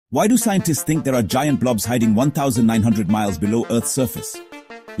Why do scientists think there are giant blobs hiding 1,900 miles below Earth's surface?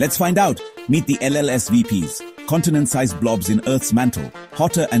 Let's find out. Meet the LLSVPs, continent-sized blobs in Earth's mantle,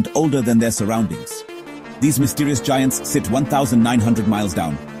 hotter and older than their surroundings. These mysterious giants sit 1,900 miles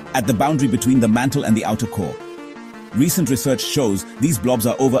down, at the boundary between the mantle and the outer core. Recent research shows these blobs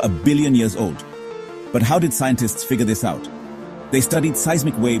are over 1 billion years old. But how did scientists figure this out? They studied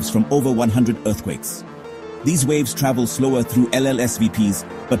seismic waves from over 100 earthquakes. These waves travel slower through LLSVPs,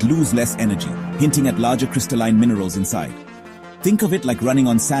 but lose less energy, hinting at larger crystalline minerals inside. Think of it like running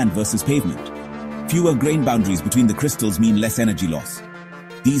on sand versus pavement. Fewer grain boundaries between the crystals mean less energy loss.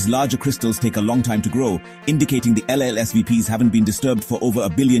 These larger crystals take a long time to grow, indicating the LLSVPs haven't been disturbed for over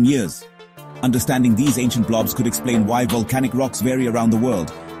 1 billion years. Understanding these ancient blobs could explain why volcanic rocks vary around the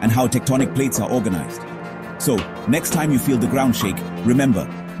world and how tectonic plates are organized. So, next time you feel the ground shake, remember,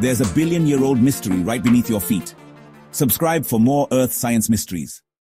 there's a billion-year-old mystery right beneath your feet. Subscribe for more Earth science mysteries.